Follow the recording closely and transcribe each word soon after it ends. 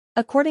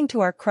According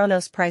to our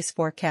Cronos price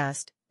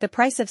forecast, the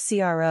price of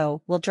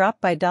CRO will drop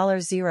by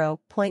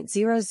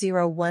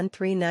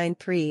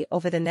 $0.001393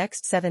 over the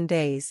next 7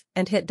 days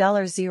and hit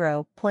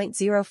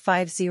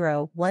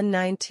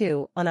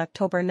 $0.050192 on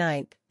October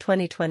 9,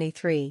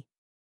 2023.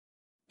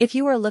 If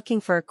you are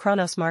looking for a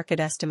Cronos market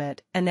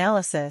estimate,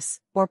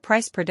 analysis, or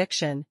price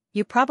prediction,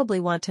 you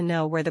probably want to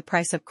know where the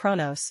price of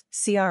Cronos,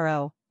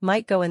 CRO,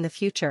 might go in the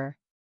future.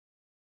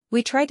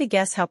 We try to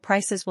guess how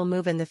prices will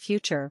move in the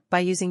future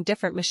by using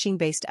different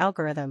machine-based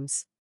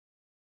algorithms.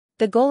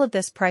 The goal of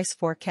this price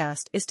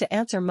forecast is to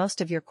answer most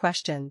of your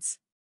questions.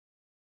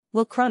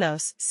 Will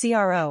Cronos,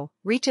 CRO,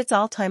 reach its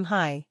all-time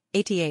high,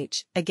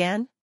 ATH,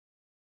 again?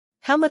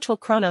 How much will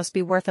Cronos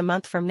be worth a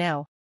month from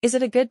now? Is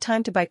it a good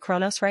time to buy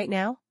Cronos right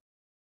now?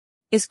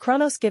 Is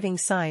Cronos giving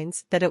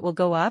signs that it will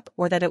go up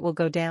or that it will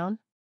go down?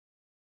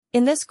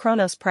 In this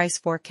Cronos price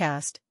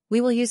forecast, we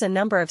will use a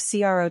number of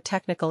CRO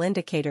technical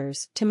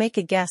indicators to make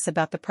a guess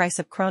about the price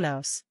of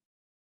Cronos.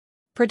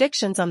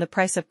 Predictions on the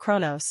price of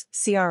Cronos,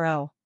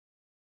 CRO.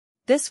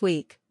 This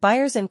week,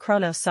 buyers in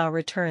Cronos saw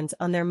returns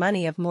on their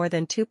money of more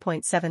than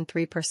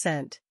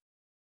 2.73%.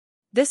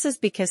 This is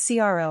because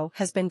CRO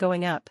has been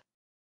going up.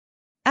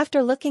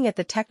 After looking at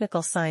the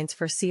technical signs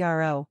for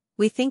CRO,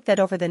 we think that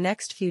over the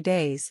next few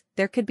days,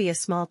 there could be a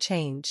small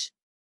change.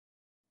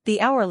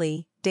 The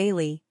hourly,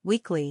 daily,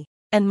 weekly,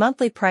 and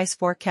monthly price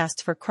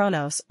forecasts for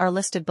Cronos are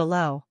listed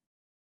below.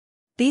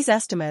 These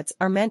estimates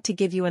are meant to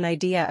give you an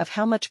idea of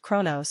how much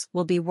Cronos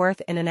will be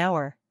worth in an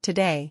hour,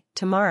 today,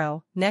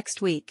 tomorrow,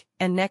 next week,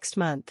 and next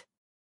month.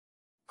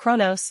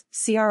 Cronos,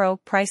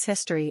 CRO price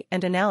history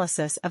and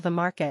analysis of the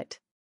market.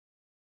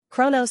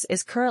 Cronos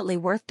is currently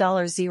worth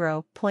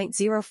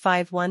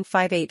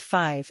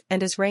 $0.051585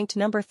 and is ranked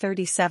number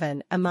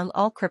 37 among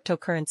all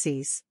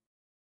cryptocurrencies.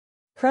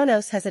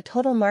 Cronos has a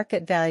total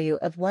market value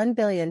of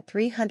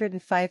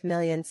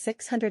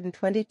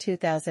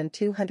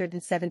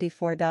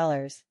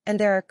 $1,305,622,274, and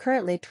there are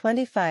currently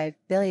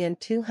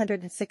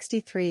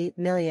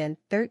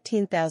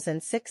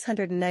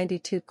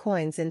 25,263,013,692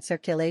 coins in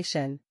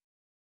circulation.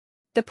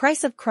 The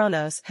price of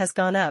Cronos has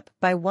gone up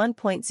by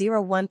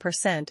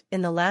 1.01%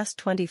 in the last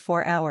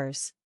 24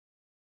 hours.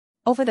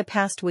 Over the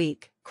past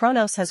week,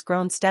 Cronos has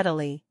grown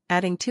steadily,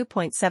 adding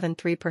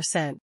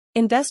 2.73%.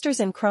 Investors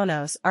in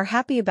Cronos are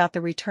happy about the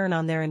return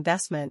on their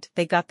investment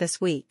they got this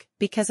week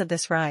because of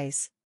this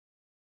rise.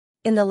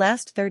 In the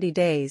last 30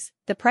 days,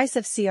 the price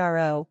of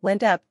CRO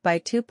went up by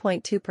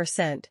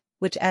 2.2%,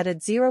 which added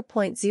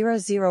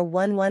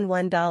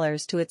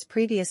 $0.00111 to its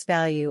previous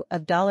value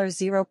of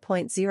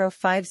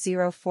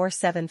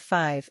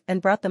 $0.050475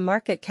 and brought the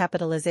market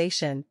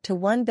capitalization to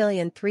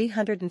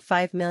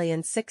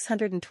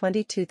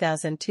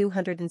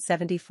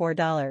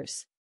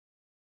 $1,305,622,274.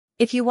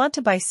 If you want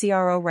to buy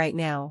CRO right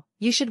now,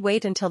 you should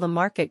wait until the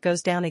market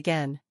goes down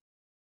again.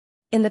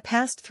 In the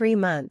past 3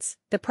 months,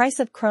 the price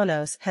of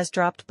Cronos has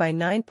dropped by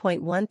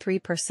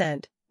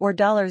 9.13%, or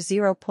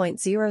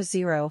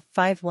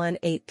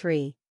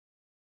 $0.005183.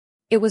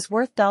 It was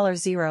worth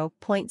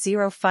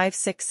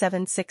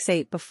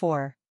 $0.056768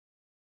 before.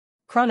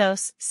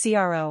 Cronos,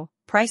 CRO,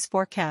 price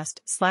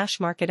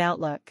forecast/market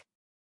outlook.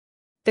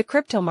 The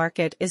crypto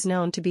market is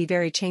known to be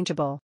very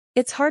changeable.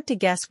 It's hard to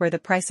guess where the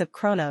price of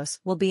Cronos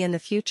will be in the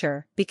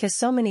future because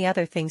so many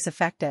other things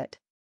affect it.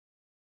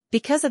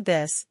 Because of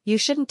this, you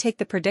shouldn't take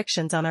the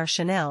predictions on our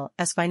channel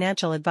as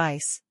financial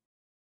advice.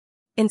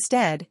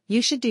 Instead,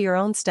 you should do your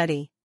own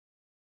study.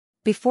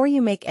 Before you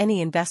make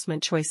any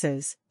investment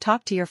choices,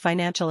 talk to your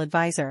financial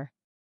advisor.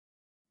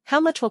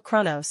 How much will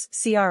Cronos,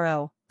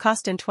 CRO,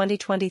 cost in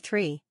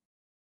 2023?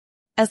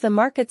 As the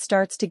market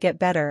starts to get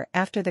better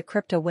after the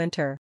crypto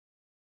winter,